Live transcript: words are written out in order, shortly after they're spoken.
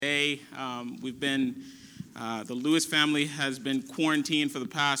The Lewis family has been quarantined for the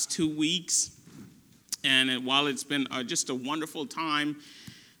past 2 weeks. And while it's been just a wonderful time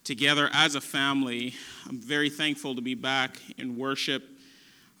together as a family, I'm very thankful to be back in worship.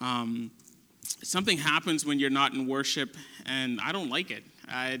 Something happens when you're not in worship, and I don't like it.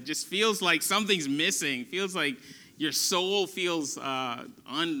 It just feels like something's missing. Feels like your soul feels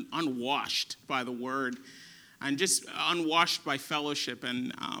unwashed by the word and just unwashed by fellowship.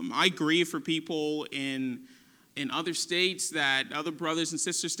 And I grieve for people in other states, that other brothers and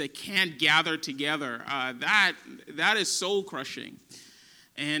sisters that can't gather together. That is soul crushing.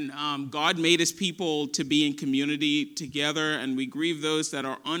 And God made his people to be in community together, and we grieve those that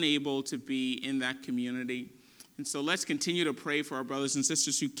are unable to be in that community. And so let's continue to pray for our brothers and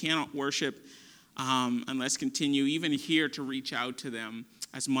sisters who cannot worship, and let's continue even here to reach out to them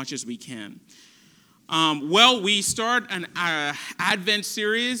as much as we can. We start an Advent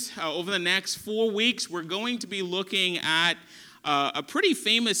series over the next 4 weeks. We're going to be looking at a pretty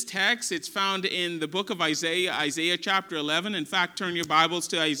famous text. It's found in the book of Isaiah, Isaiah chapter 11. In fact, turn your Bibles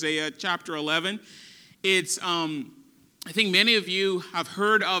to Isaiah chapter 11. It's, I think many of you have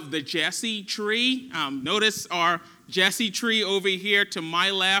heard of the Jesse tree. Notice our Jesse tree over here to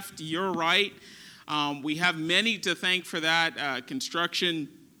my left, your right. We have many to thank for that construction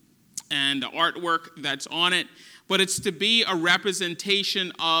and the artwork that's on it. But it's to be a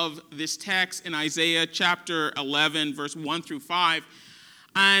representation of this text in Isaiah chapter 11, verse 1 through 5.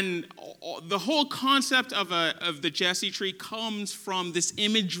 And the whole concept of the Jesse tree comes from this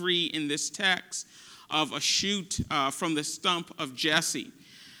imagery in this text of a shoot from the stump of Jesse.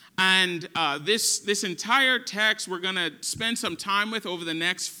 And this entire text we're going to spend some time with over the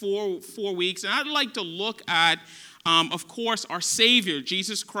next four weeks. And I'd like to look at of course, our Savior,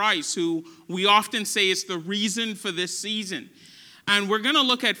 Jesus Christ, who we often say is the reason for this season. And we're going to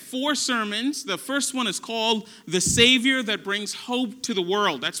look at 4 sermons. The first one is called The Savior That Brings Hope to the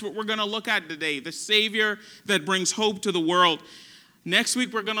World. That's what we're going to look at today, the Savior that brings hope to the world. Next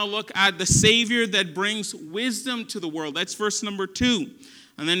week, we're going to look at the Savior that brings wisdom to the world. That's verse number 2.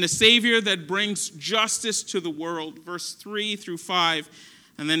 And then the Savior that brings justice to the world, verse 3 through 5.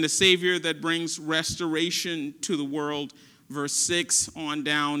 And then the Savior that brings restoration to the world, verse 6 on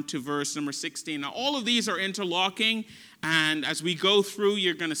down to verse number 16. Now, all of these are interlocking, and as we go through,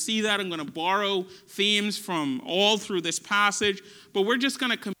 you're going to see that. I'm going to borrow themes from all through this passage, but we're just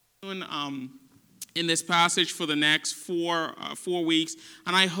going to continue in this passage for the next 4 weeks,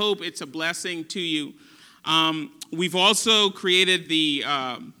 and I hope it's a blessing to you. We've also created the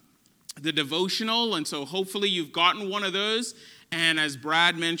devotional, and so hopefully you've gotten one of those. And as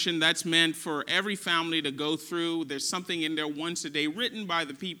Brad mentioned, that's meant for every family to go through. There's something in there once a day written by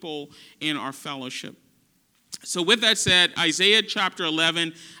the people in our fellowship. So with that said, Isaiah chapter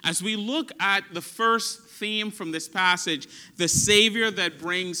 11, as we look at the first theme from this passage, the Savior that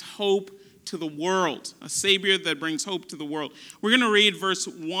brings hope to the world, a Savior that brings hope to the world. We're going to read verse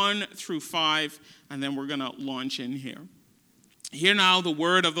 1 through 5, and then we're going to launch in here. Hear now the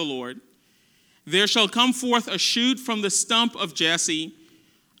word of the Lord. There shall come forth a shoot from the stump of Jesse,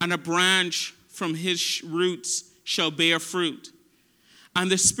 and a branch from his roots shall bear fruit. And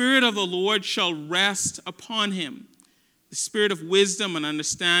the Spirit of the Lord shall rest upon him, the Spirit of wisdom and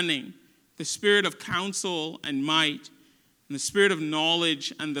understanding, the Spirit of counsel and might, and the Spirit of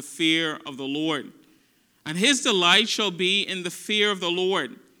knowledge and the fear of the Lord. And his delight shall be in the fear of the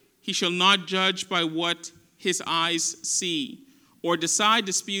Lord. He shall not judge by what his eyes see, or decide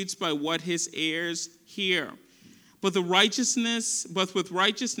disputes by what his ears hear. But with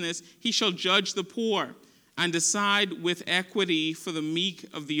righteousness he shall judge the poor, and decide with equity for the meek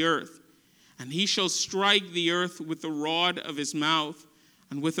of the earth. And he shall strike the earth with the rod of his mouth,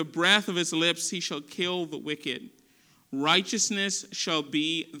 and with the breath of his lips he shall kill the wicked. Righteousness shall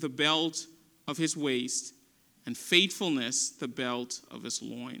be the belt of his waist, and faithfulness the belt of his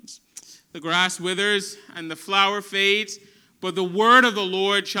loins. The grass withers and the flower fades, but the word of the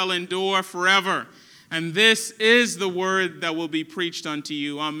Lord shall endure forever. And this is the word that will be preached unto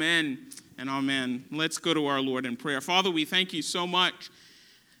you. Amen and amen. Let's go to our Lord in prayer. Father, we thank you so much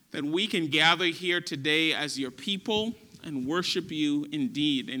that we can gather here today as your people and worship you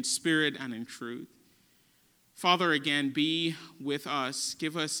indeed in spirit and in truth. Father, again, be with us.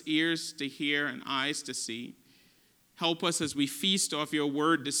 Give us ears to hear and eyes to see. Help us as we feast off your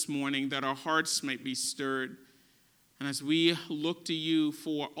word this morning, that our hearts might be stirred. And as we look to you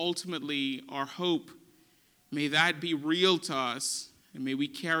for ultimately our hope, may that be real to us, and may we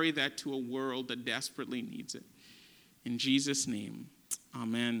carry that to a world that desperately needs it. In Jesus' name,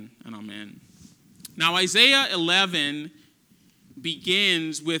 amen and amen. Now, Isaiah 11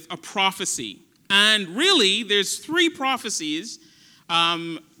 begins with a prophecy. And really, there's three prophecies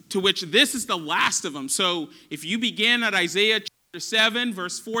to which this is the last of them. So if you begin at Isaiah chapter 7,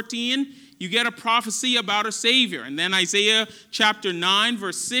 verse 14, you get a prophecy about a Savior. And then Isaiah chapter 9,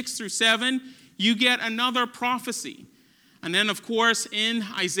 verse 6 through 7, you get another prophecy. And then, of course, in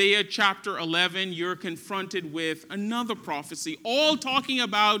Isaiah chapter 11, you're confronted with another prophecy, all talking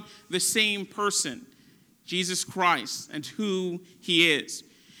about the same person, Jesus Christ, and who he is.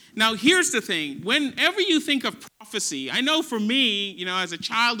 Now, here's the thing. Whenever you think of prophecy, I know for me, as a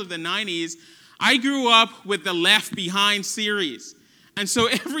child of the 90s, I grew up with the Left Behind series. And so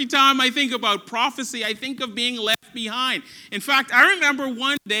every time I think about prophecy, I think of being left behind. In fact, I remember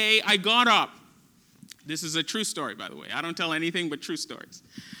one day I got up. This is a true story, by the way. I don't tell anything but true stories,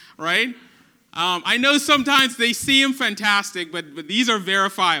 right? I know sometimes they seem fantastic, but these are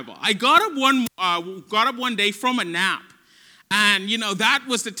verifiable. I got up one day from a nap, and that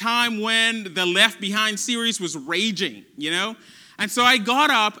was the time when the Left Behind series was raging, And so I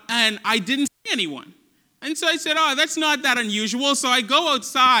got up and I didn't see anyone, and so I said, "Oh, that's not that unusual." So I go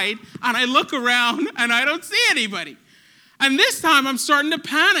outside and I look around and I don't see anybody. And this time I'm starting to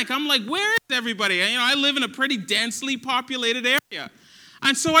panic. I'm like, where is everybody? I live in a pretty densely populated area.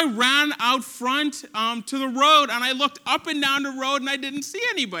 And so I ran out front to the road, and I looked up and down the road, and I didn't see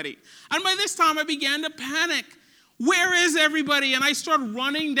anybody. And by this time I began to panic. Where is everybody? And I started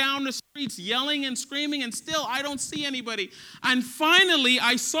running down the streets, yelling and screaming, and still I don't see anybody. And finally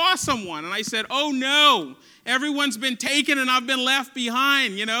I saw someone, and I said, "Oh no, everyone's been taken and I've been left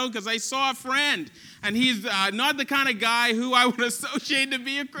behind," because I saw a friend. And he's not the kind of guy who I would associate to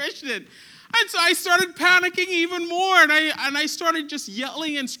be a Christian. And so I started panicking even more. And I started just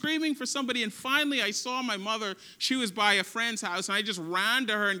yelling and screaming for somebody. And finally, I saw my mother. She was by a friend's house. And I just ran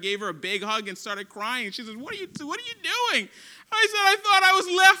to her and gave her a big hug and started crying. And she said, What are you doing? I said, "I thought I was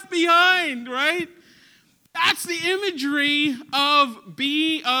left behind," right? That's the imagery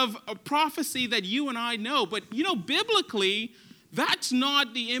of a prophecy that you and I know. But, biblically, that's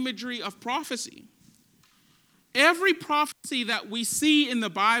not the imagery of prophecy. Every prophecy that we see in the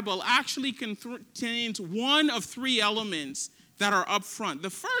Bible actually contains one of three elements that are up front. The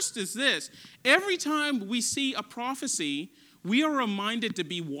first is this. Every time we see a prophecy, we are reminded to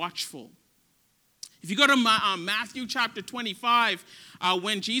be watchful. If you go to Matthew chapter 25,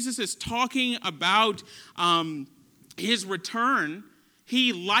 when Jesus is talking about his return,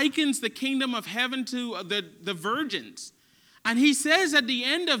 he likens the kingdom of heaven to the virgins. And he says at the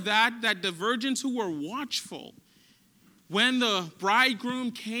end of that the virgins who were watchful, when the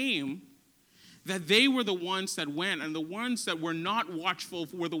bridegroom came, that they were the ones that went, and the ones that were not watchful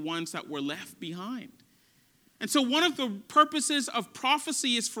were the ones that were left behind. And so one of the purposes of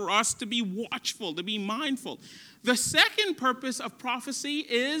prophecy is for us to be watchful, to be mindful. The second purpose of prophecy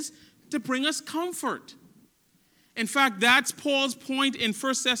is to bring us comfort. In fact, that's Paul's point in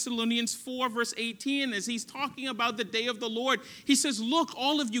 1 Thessalonians 4, verse 18, as he's talking about the day of the Lord. He says, "Look,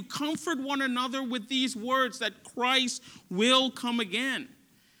 all of you, comfort one another with these words, that Christ will come again."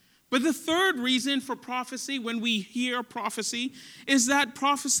 But the third reason for prophecy, when we hear prophecy, is that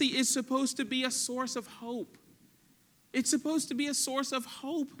prophecy is supposed to be a source of hope. It's supposed to be a source of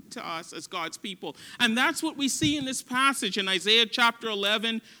hope to us as God's people. And that's what we see in this passage in Isaiah chapter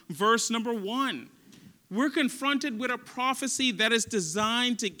 11, verse number 1. We're confronted with a prophecy that is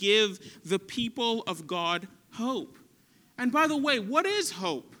designed to give the people of God hope. And by the way, what is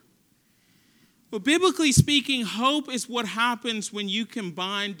hope? Well, biblically speaking, hope is what happens when you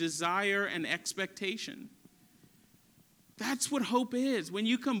combine desire and expectation. That's what hope is, when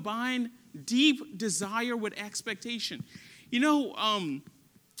you combine deep desire with expectation. The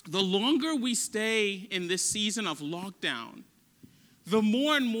longer we stay in this season of lockdown, the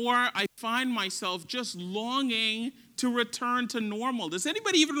more and more I find myself just longing to return to normal. Does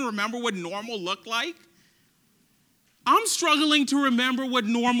anybody even remember what normal looked like? I'm struggling to remember what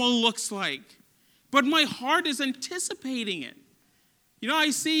normal looks like, but my heart is anticipating it.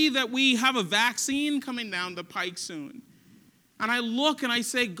 I see that we have a vaccine coming down the pike soon. And I look and I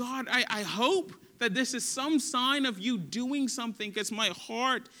say, God, I hope that this is some sign of you doing something, because my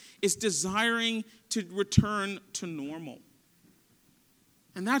heart is desiring to return to normal.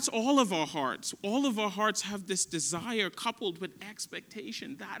 And that's all of our hearts. All of our hearts have this desire coupled with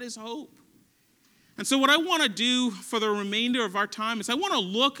expectation. That is hope. And so what I want to do for the remainder of our time is I want to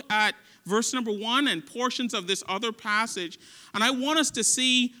look at verse number 1 and portions of this other passage, and I want us to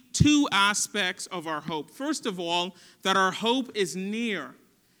see two aspects of our hope. First of all, that our hope is near.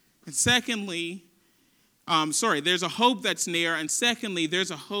 And secondly, there's a hope that's near, and secondly, there's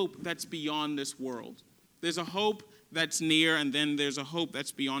a hope that's beyond this world. There's a hope that's near, and then there's a hope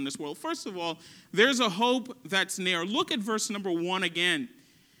that's beyond this world. First of all, there's a hope that's near. Look at verse number 1 again.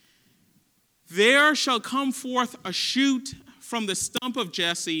 There shall come forth a shoot from the stump of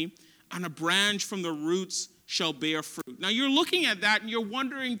Jesse, and a branch from the roots shall bear fruit. Now you're looking at that and you're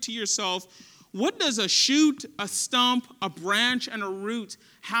wondering to yourself, what does a shoot, a stump, a branch, and a root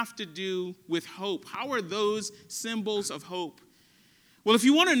have to do with hope? How are those symbols of hope? Well, if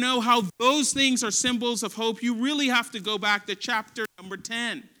you want to know how those things are symbols of hope, you really have to go back to chapter number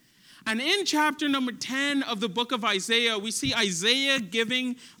 10. And in chapter number 10 of the book of Isaiah, we see Isaiah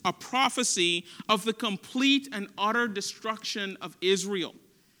giving a prophecy of the complete and utter destruction of Israel.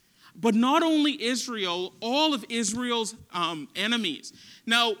 But not only Israel, all of Israel's enemies.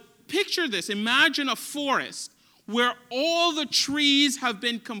 Now, picture this. Imagine a forest where all the trees have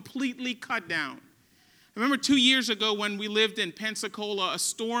been completely cut down. I remember 2 years ago when we lived in Pensacola, a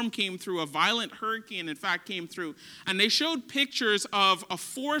storm came through, a violent hurricane, in fact, came through. And they showed pictures of a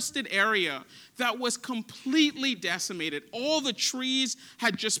forested area that was completely decimated. All the trees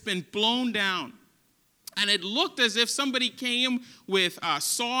had just been blown down. And it looked as if somebody came with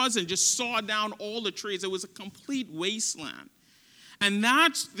saws and just sawed down all the trees. It was a complete wasteland. And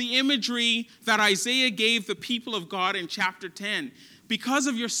that's the imagery that Isaiah gave the people of God in chapter 10. Because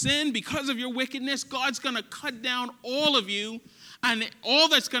of your sin, because of your wickedness, God's going to cut down all of you, and all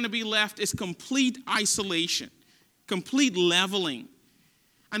that's going to be left is complete isolation, complete leveling.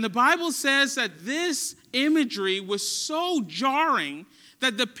 And the Bible says that this imagery was so jarring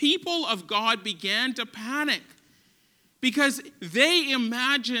that the people of God began to panic because they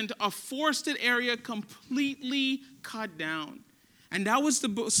imagined a forested area completely cut down. And that was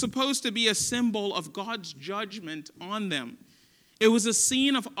supposed to be a symbol of God's judgment on them. It was a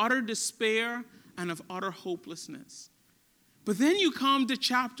scene of utter despair and of utter hopelessness. But then you come to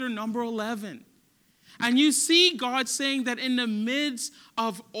chapter number 11. And you see God saying that in the midst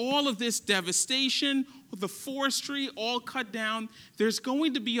of all of this devastation, the forestry all cut down, there's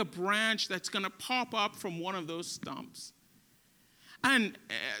going to be a branch that's going to pop up from one of those stumps. And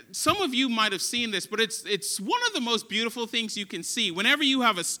some of you might have seen this, but it's one of the most beautiful things you can see. Whenever you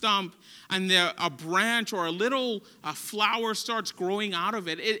have a stump and a branch or a little flower starts growing out of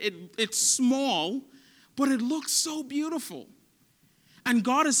it, it's small, but it looks so beautiful. And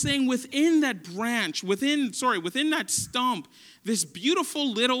God is saying within that branch, within that stump, this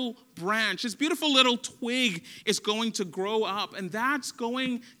beautiful little branch, this beautiful little twig is going to grow up. And that's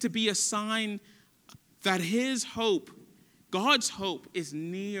going to be a sign that his hope, God's hope, is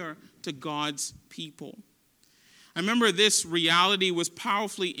near to God's people. I remember this reality was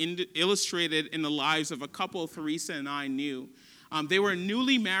powerfully illustrated in the lives of a couple Theresa and I knew. They were a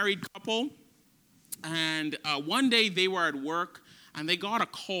newly married couple, and one day they were at work, and they got a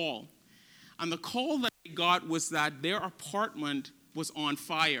call. And the call that they got was that their apartment was on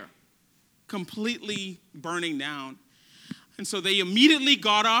fire, completely burning down. And so they immediately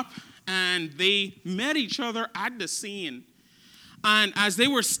got up, and they met each other at the scene. And as they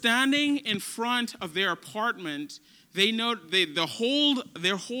were standing in front of their apartment, they know their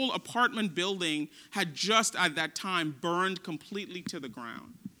whole apartment building had just at that time burned completely to the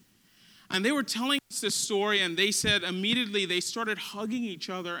ground. And they were telling us this story, and they said immediately they started hugging each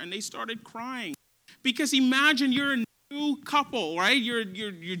other and they started crying. Because imagine you're a new couple, right?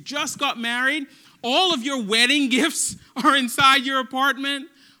 You just got married. All of your wedding gifts are inside your apartment.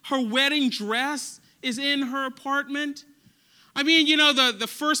 Her wedding dress is in her apartment. I mean, you know, the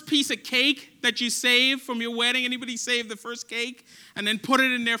first piece of cake that you save from your wedding, anybody save the first cake and then put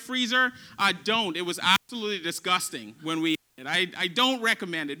it in their freezer? Don't. It was absolutely disgusting when we ate it. I don't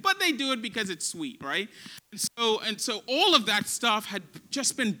recommend it, but they do it because it's sweet, right? And so all of that stuff had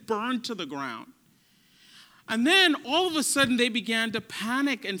just been burned to the ground. And then all of a sudden they began to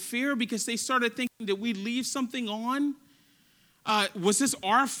panic and fear because they started thinking, did we leave something on? Was this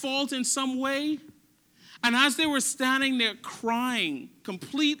our fault in some way? And as they were standing there crying,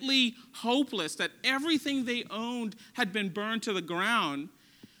 completely hopeless that everything they owned had been burned to the ground,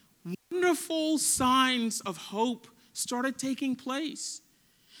 wonderful signs of hope started taking place.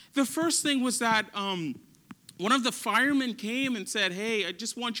 The first thing was that one of the firemen came and said, hey, I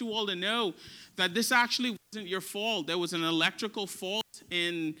just want you all to know that this actually wasn't your fault. There was an electrical fault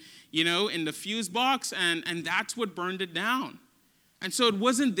in the fuse box, and that's what burned it down. And so it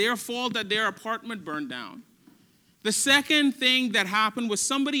wasn't their fault that their apartment burned down. The second thing that happened was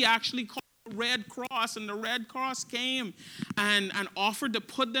somebody actually called the Red Cross, and the Red Cross came and offered to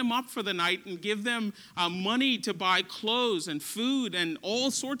put them up for the night and give them money to buy clothes and food and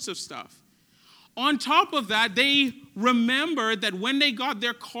all sorts of stuff. On top of that, they remembered that when they got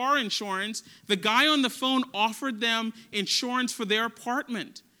their car insurance, the guy on the phone offered them insurance for their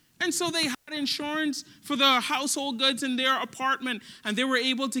apartment. And so they had insurance for the household goods in their apartment, and they were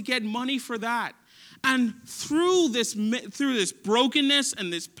able to get money for that. And through this brokenness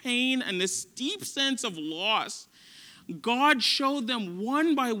and this pain and this deep sense of loss, God showed them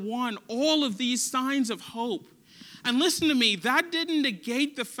one by one all of these signs of hope. And listen to me, that didn't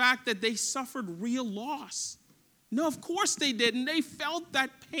negate the fact that they suffered real loss. No, of course they didn't. They felt that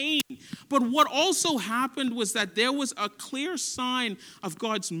pain. But what also happened was that there was a clear sign of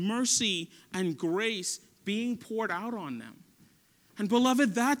God's mercy and grace being poured out on them. And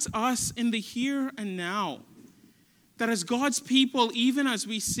beloved, that's us in the here and now. That as God's people, even as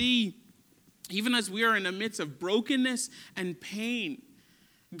we are in the midst of brokenness and pain,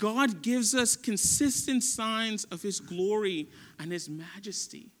 God gives us consistent signs of his glory and his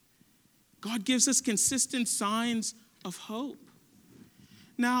majesty. God gives us consistent signs of hope.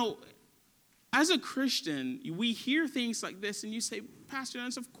 Now, as a Christian, we hear things like this and you say, Pastor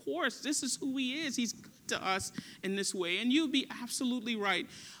Dennis, of course, this is who he is. He's good to us in this way. And you'd be absolutely right.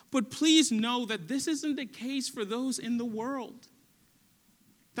 But please know that this isn't the case for those in the world.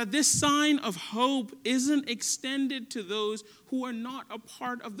 That this sign of hope isn't extended to those who are not a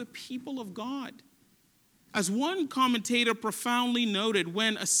part of the people of God. As one commentator profoundly noted,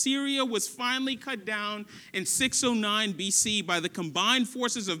 when Assyria was finally cut down in 609 BC by the combined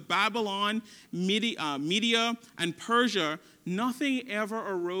forces of Babylon, Media, and Persia, nothing ever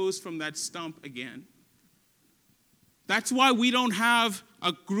arose from that stump again. That's why we don't have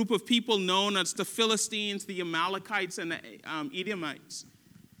a group of people known as the Philistines, the Amalekites, and the Edomites.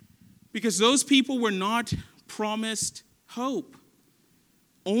 Because those people were not promised hope.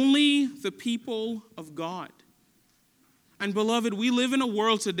 Only the people of God. And beloved, we live in a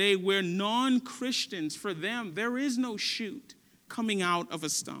world today where non-Christians, for them, there is no shoot coming out of a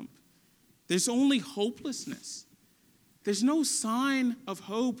stump. There's only hopelessness. There's no sign of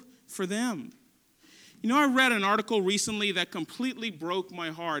hope for them. You know, I read an article recently that completely broke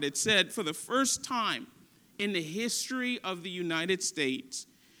my heart. It said, for the first time in the history of the United States,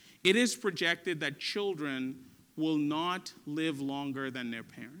 it is projected that children will not live longer than their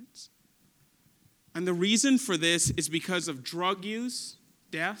parents. And the reason for this is because of drug use,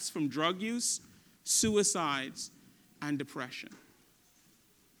 deaths from drug use, suicides, and depression.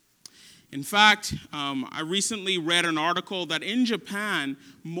 In fact, I recently read an article that in Japan,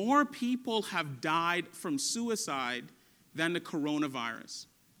 more people have died from suicide than the coronavirus.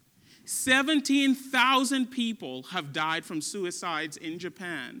 17,000 people have died from suicides in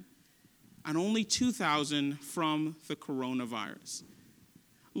Japan, and only 2,000 from the coronavirus.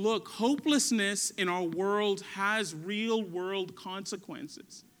 Look, hopelessness in our world has real-world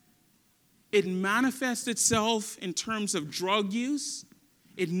consequences. It manifests itself in terms of drug use.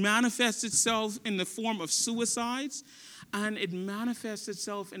 It manifests itself in the form of suicides. And it manifests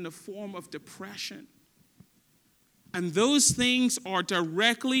itself in the form of depression. And those things are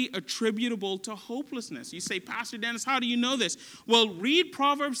directly attributable to hopelessness. You say, Pastor Dennis, how do you know this? Well, read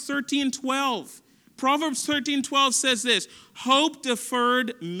Proverbs 13:12. Proverbs 13:12 says this, hope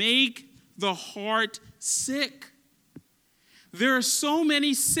deferred make the heart sick. There are so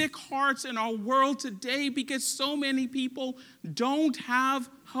many sick hearts in our world today because so many people don't have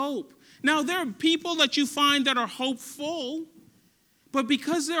hope. Now, there are people that you find that are hopeful, but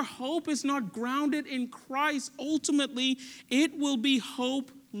because their hope is not grounded in Christ, ultimately, it will be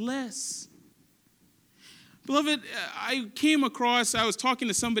hopeless. Beloved, I was talking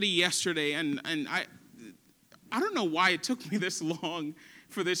to somebody yesterday, and I don't know why it took me this long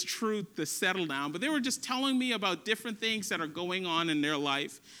for this truth to settle down, but they were just telling me about different things that are going on in their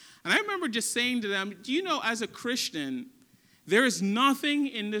life. And I remember just saying to them, do you know, as a Christian, there is nothing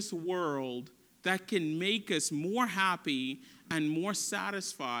in this world that can make us more happy and more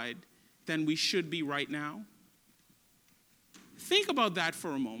satisfied than we should be right now? Think about that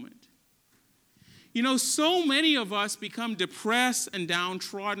for a moment. You know, so many of us become depressed and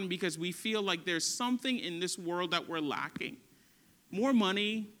downtrodden because we feel like there's something in this world that we're lacking. More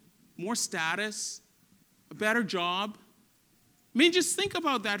money, more status, a better job. I mean, just think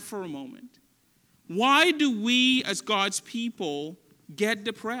about that for a moment. Why do we, as God's people, get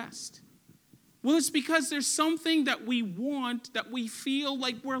depressed? Well, it's because there's something that we want that we feel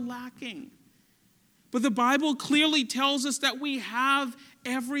like we're lacking. But the Bible clearly tells us that we have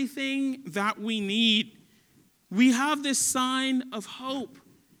everything that we need. We have this sign of hope.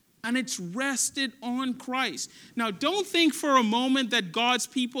 And it's rested on Christ. Now, don't think for a moment that God's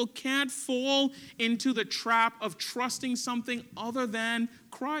people can't fall into the trap of trusting something other than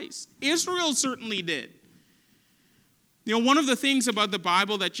Christ. Israel certainly did. You know, one of the things about the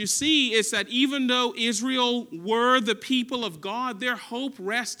Bible that you see is that even though Israel were the people of God, their hope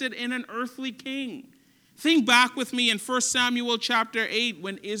rested in an earthly king. Think back with me in 1 Samuel chapter 8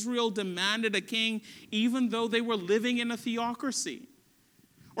 when Israel demanded a king even though they were living in a theocracy.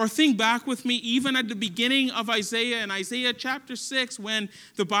 Or think back with me even at the beginning of Isaiah, in Isaiah chapter 6, when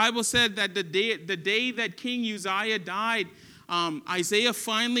the Bible said that the day that King Uzziah died, Isaiah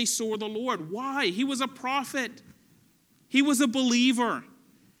finally saw the Lord. Why? He was a prophet. He was a believer.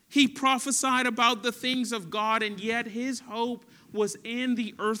 He prophesied about the things of God, and yet his hope was in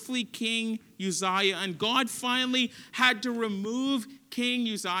the earthly king Uzziah. And God finally had to remove King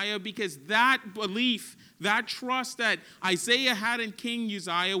Uzziah because that belief, that trust that Isaiah had in King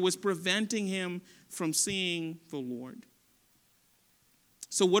Uzziah was preventing him from seeing the Lord.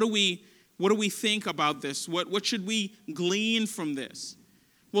 So what do we think about this? What should we glean from this?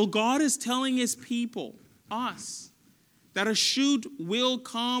 Well, God is telling his people, us, that a shoot will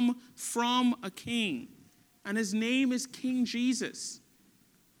come from a king, and his name is King Jesus.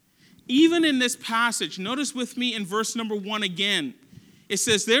 Even in this passage, notice with me in verse number 1 again. It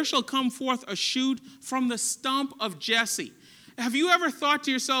says, there shall come forth a shoot from the stump of Jesse. Have you ever thought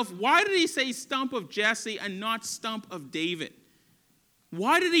to yourself, why did he say stump of Jesse and not stump of David?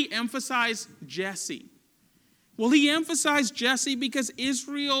 Why did he emphasize Jesse? Well, he emphasized Jesse because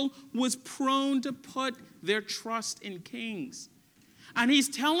Israel was prone to put their trust in kings. And he's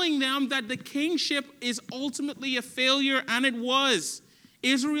telling them that the kingship is ultimately a failure, and it was.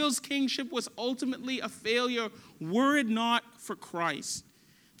 Israel's kingship was ultimately a failure were it not for Christ.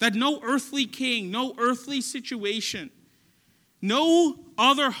 That no earthly king, no earthly situation, no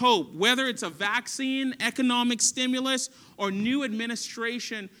other hope, whether it's a vaccine, economic stimulus, or new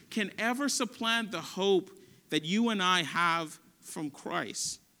administration, can ever supplant the hope that you and I have from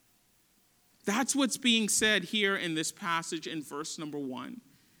Christ. That's what's being said here in this passage in verse number 1.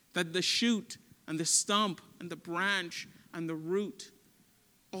 That the shoot and the stump and the branch and the root,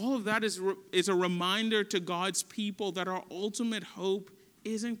 all of that is a reminder to God's people that our ultimate hope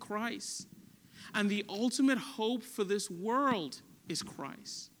is in Christ. And the ultimate hope for this world is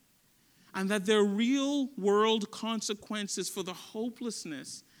Christ. And that there are real world consequences for the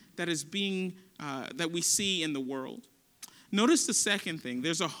hopelessness that is that we see in the world. Notice the second thing.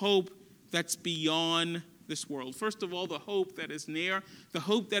 There's a hope that's beyond this world. First of all, the hope that is near. The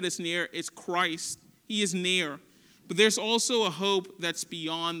hope that is near is Christ. He is near. But there's also a hope that's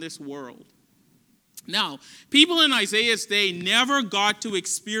beyond this world. Now, people in Isaiah's day never got to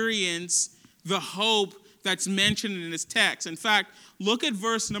experience the hope that's mentioned in this text. In fact, look at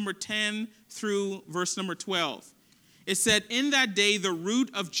verse number 10 through verse number 12. It said, in that day, the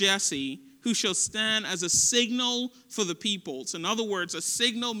root of Jesse, who shall stand as a signal for the peoples. In other words, a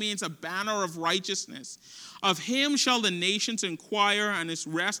signal means a banner of righteousness. Of him shall the nations inquire, and his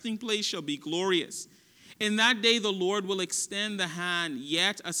resting place shall be glorious. In that day the Lord will extend the hand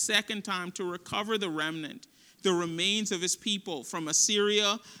yet a second time to recover the remnant, the remains of his people, from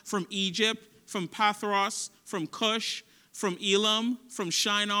Assyria, from Egypt, from Pathros, from Cush, from Elam, from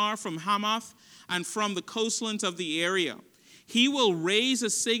Shinar, from Hamath, and from the coastlands of the area. He will raise a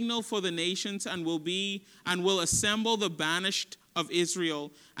signal for the nations and will assemble the banished of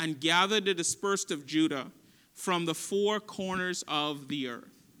Israel and gather the dispersed of Judah from the four corners of the earth.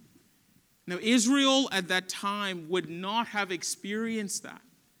 Now, Israel at that time would not have experienced that.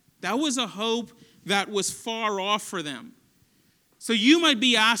 That was a hope that was far off for them. So you might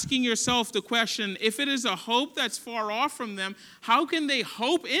be asking yourself the question, if it is a hope that's far off from them, how can they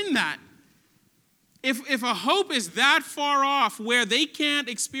hope in that? If a hope is that far off where they can't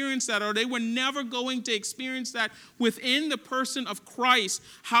experience that, or they were never going to experience that within the person of Christ,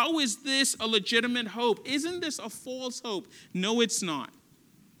 how is this a legitimate hope? Isn't this a false hope? No, it's not.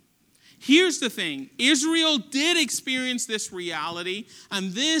 Here's the thing. Israel did experience this reality,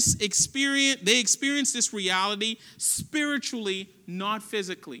 and they experienced this reality spiritually, not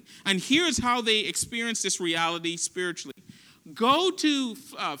physically. And here's how they experienced this reality spiritually.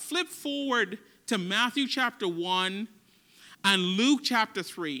 Flip forward to Matthew chapter 1 and Luke chapter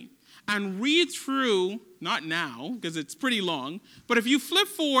 3 and read through, not now because it's pretty long, but if you flip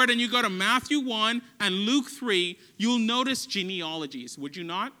forward and you go to Matthew 1 and Luke 3, you'll notice genealogies, would you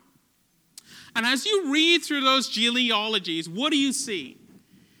not? And as you read through those genealogies, what do you see?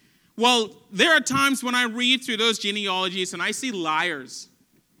 Well, there are times when I read through those genealogies and I see liars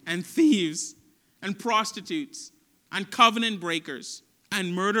and thieves and prostitutes and covenant breakers,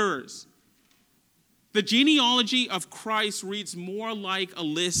 and murderers. The genealogy of Christ reads more like a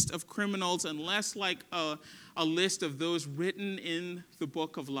list of criminals and less like a list of those written in the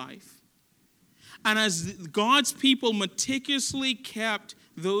book of life. And as God's people meticulously kept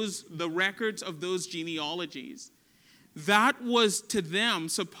the records of those genealogies, that was to them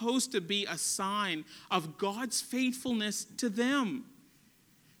supposed to be a sign of God's faithfulness to them.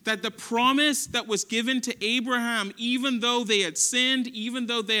 That the promise that was given to Abraham, even though they had sinned, even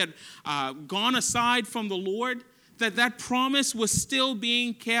though they had gone aside from the Lord, that promise was still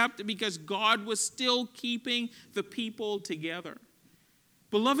being kept because God was still keeping the people together.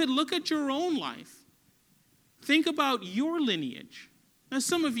 Beloved, look at your own life. Think about your lineage. Now,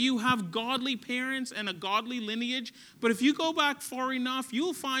 some of you have godly parents and a godly lineage, but if you go back far enough,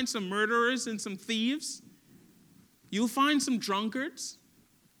 you'll find some murderers and some thieves. You'll find some drunkards.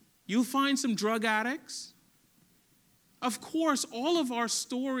 You'll find some drug addicts. Of course, all of our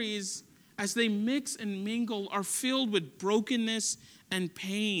stories, as they mix and mingle, are filled with brokenness and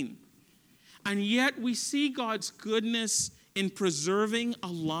pain. And yet we see God's goodness in preserving a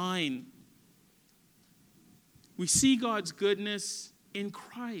line. We see God's goodness in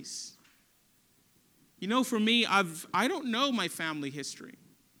Christ. You know, for me, I don't know my family history.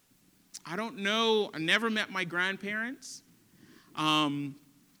 I never met my grandparents.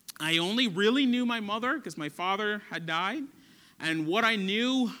 I only really knew my mother because my father had died. And what I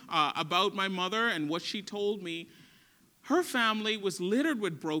knew about my mother and what she told me, her family was littered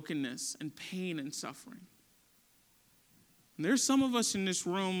with brokenness and pain and suffering. And there's some of us in this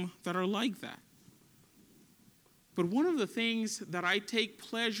room that are like that. But one of the things that I take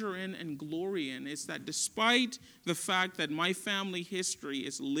pleasure in and glory in is that despite the fact that my family history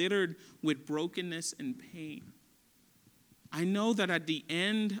is littered with brokenness and pain, I know that at the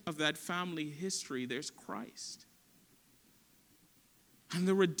end of that family history, there's Christ. And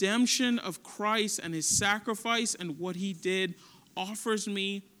the redemption of Christ and his sacrifice and what he did offers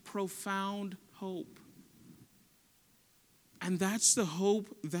me profound hope. And that's the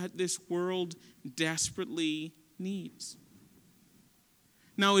hope that this world desperately needs.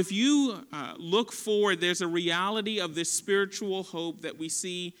 Now, if you look forward, there's a reality of this spiritual hope that we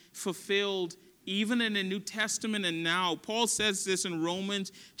see fulfilled even in the New Testament and now. Paul says this in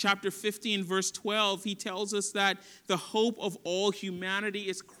Romans chapter 15, verse 12. He tells us that the hope of all humanity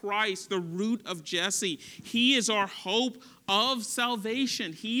is Christ, the root of Jesse. He is our hope of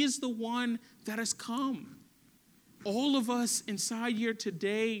salvation. He is the one that has come. All of us inside here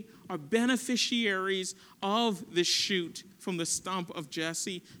today are beneficiaries of this shoot from the stump of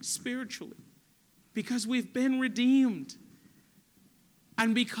Jesse spiritually because we've been redeemed.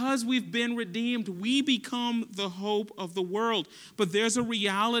 And because we've been redeemed, we become the hope of the world. But there's a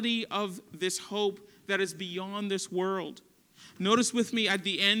reality of this hope that is beyond this world. Notice with me at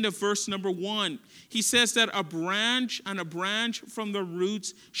the end of verse number 1, he says that a branch from the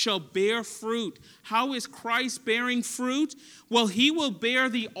roots shall bear fruit. How is Christ bearing fruit? Well, he will bear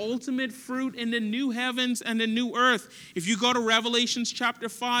the ultimate fruit in the new heavens and the new earth. If you go to Revelation chapter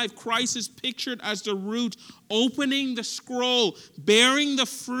 5, Christ is pictured as the root, opening the scroll, bearing the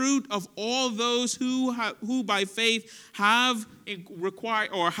fruit of all those who by faith have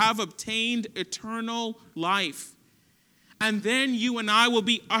obtained eternal life. And then you and I will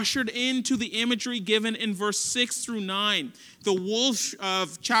be ushered into the imagery given in verse 6 through 9. The wolf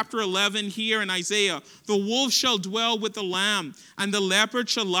of chapter 11 here in Isaiah. The wolf shall dwell with the lamb, and the leopard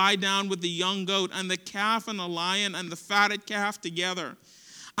shall lie down with the young goat, and the calf and the lion and the fatted calf together.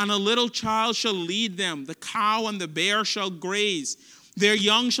 And a little child shall lead them. The cow and the bear shall graze. Their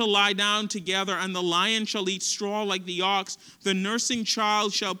young shall lie down together, and the lion shall eat straw like the ox. The nursing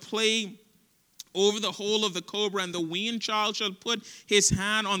child shall play over the hole of the cobra, and the weaned child shall put his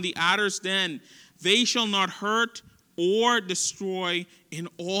hand on the adder's den. They shall not hurt or destroy in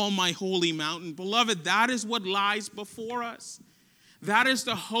all my holy mountain. Beloved, that is what lies before us. That is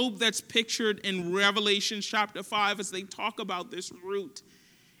the hope that's pictured in Revelation chapter 5 as they talk about this root.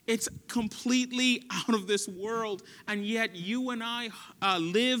 It's completely out of this world, and yet you and I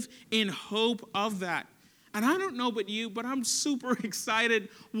live in hope of that. And I don't know about you, but I'm super excited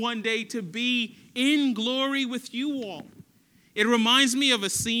one day to be in glory with you all. It reminds me of a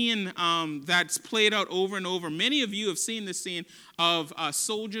scene that's played out over and over. Many of you have seen this scene of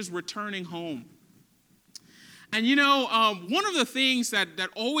soldiers returning home. And you know, one of the things that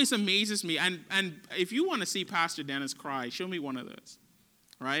always amazes me, and if you want to see Pastor Dennis cry, show me one of those,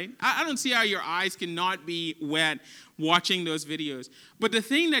 right? I don't see how your eyes cannot be wet watching those videos. But the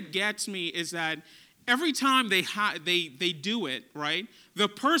thing that gets me is that every time they do it, right, the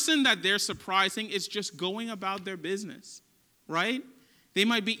person that they're surprising is just going about their business, right? They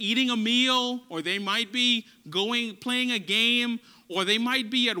might be eating a meal, or they might be playing a game, or they might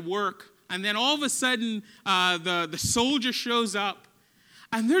be at work. And then all of a sudden, the soldier shows up.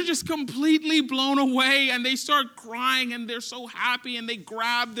 And they're just completely blown away, and they start crying, and they're so happy, and they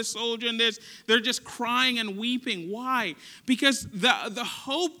grab the soldier, and they're just crying and weeping. Why? Because the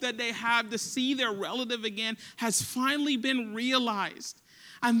hope that they have to see their relative again has finally been realized,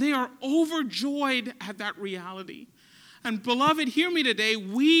 and they are overjoyed at that reality. And beloved, hear me today,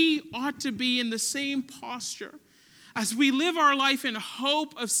 we ought to be in the same posture. As we live our life in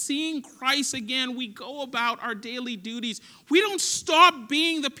hope of seeing Christ again, we go about our daily duties. We don't stop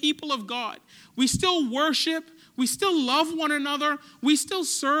being the people of God. We still worship. We still love one another. We still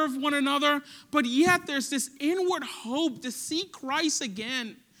serve one another. But yet there's this inward hope to see Christ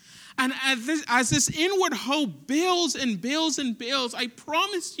again. And as this inward hope builds and builds and builds, I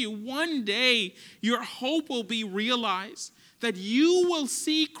promise you one day your hope will be realized, that you will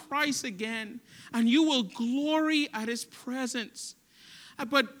see Christ again and you will glory at his presence.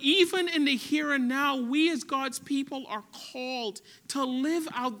 But even in the here and now, we as God's people are called to live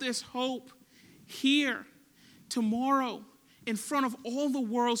out this hope here, tomorrow, in front of all the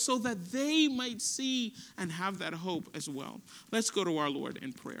world, so that they might see and have that hope as well. Let's go to our Lord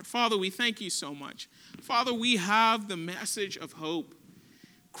in prayer. Father, we thank you so much. Father, we have the message of hope.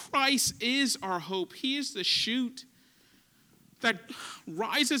 Christ is our hope. He is the shoot that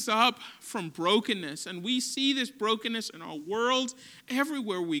rises up from brokenness. And we see this brokenness in our world.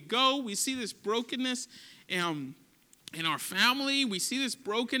 Everywhere we go, we see this brokenness in our family. We see this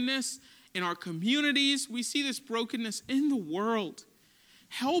brokenness in our communities. We see this brokenness in the world.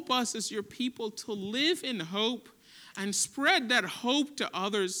 Help us as your people to live in hope and spread that hope to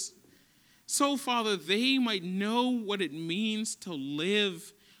others. So, Father, they might know what it means to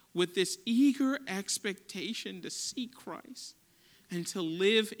live with this eager expectation to see Christ and to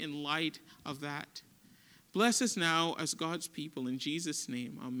live in light of that. Bless us now as God's people. In Jesus'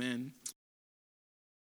 name, amen.